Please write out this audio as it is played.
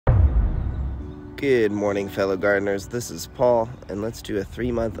Good morning, fellow gardeners. This is Paul, and let's do a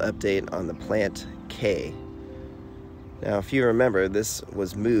 3-month update on the plant Kay. Now, if you remember, this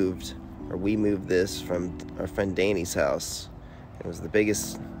was moved, or we moved this from our friend Danny's house. It was the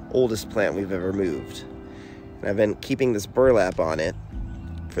biggest, oldest plant we've ever moved. And I've been keeping this burlap on it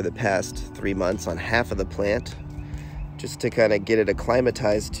for the past 3 months on half of the plant, just to kind of get it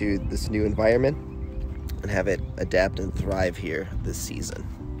acclimatized to this new environment and have it adapt and thrive here this season.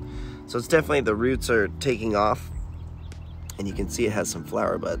 So it's definitely, the roots are taking off, and you can see it has some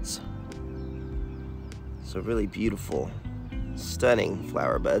flower buds. So really beautiful, stunning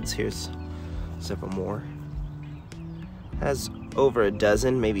flower buds. Here's several more. Has over a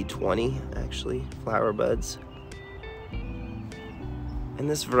dozen, maybe 20 actually, flower buds. And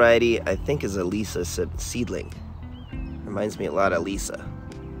this variety, I think, is a Lisa seedling. Reminds me a lot of Lisa.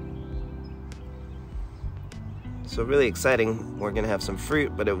 So really exciting. We're gonna have some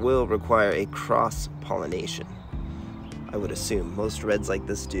fruit, but it will require a cross-pollination, I would assume. Most reds like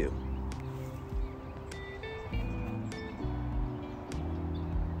this do.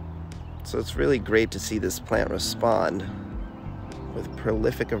 So it's really great to see this plant respond with a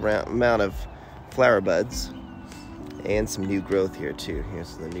prolific amount of flower buds and some new growth here too.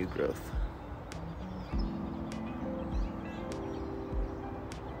 Here's the new growth.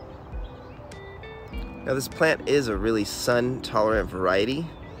 Now this plant is a really sun-tolerant variety.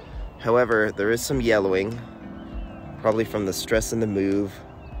 However, there is some yellowing, probably from the stress in the move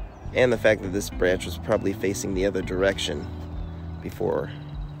and the fact that this branch was probably facing the other direction before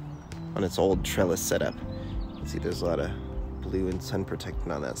on its old trellis setup. You can see there's a lot of blue and sun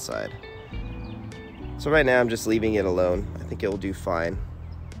protectant on that side. So right now I'm just leaving it alone. I think it will do fine.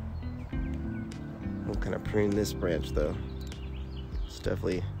 We'll kind of prune this branch though. It's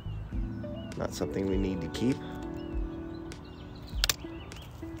definitely not something we need to keep.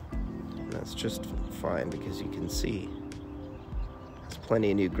 And that's just fine because you can see there's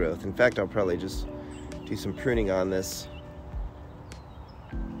plenty of new growth. In fact, I'll probably just do some pruning on this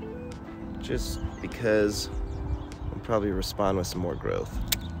just because I'll probably respond with some more growth.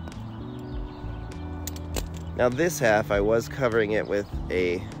 Now this half, I was covering it with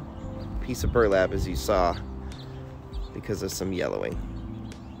a piece of burlap, as you saw, because of some yellowing.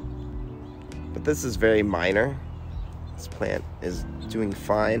 But this is very minor. This plant is doing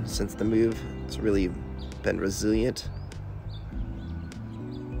fine since the move. It's really been resilient.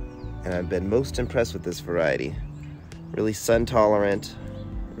 And I've been most impressed with this variety. Really sun tolerant,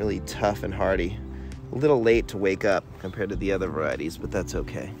 really tough and hardy. A little late to wake up compared to the other varieties, but that's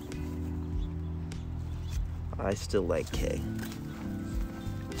okay. I still like Kay.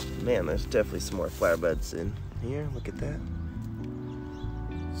 Man, there's definitely some more flower buds in here. Look at that.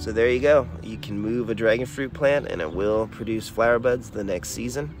 So there you go. You can move a dragon fruit plant and it will produce flower buds the next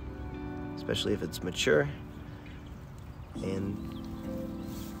season, especially if it's mature. And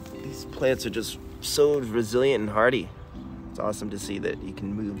these plants are just so resilient and hardy. It's awesome to see that you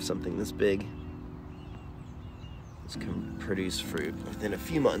can move something this big. This can produce fruit within a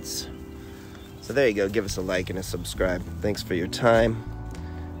few months. So there you go. Give us a like and a subscribe. Thanks for your time.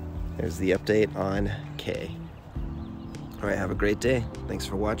 There's the update on Kay. All right, have a great day. Thanks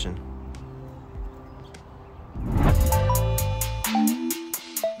for watching.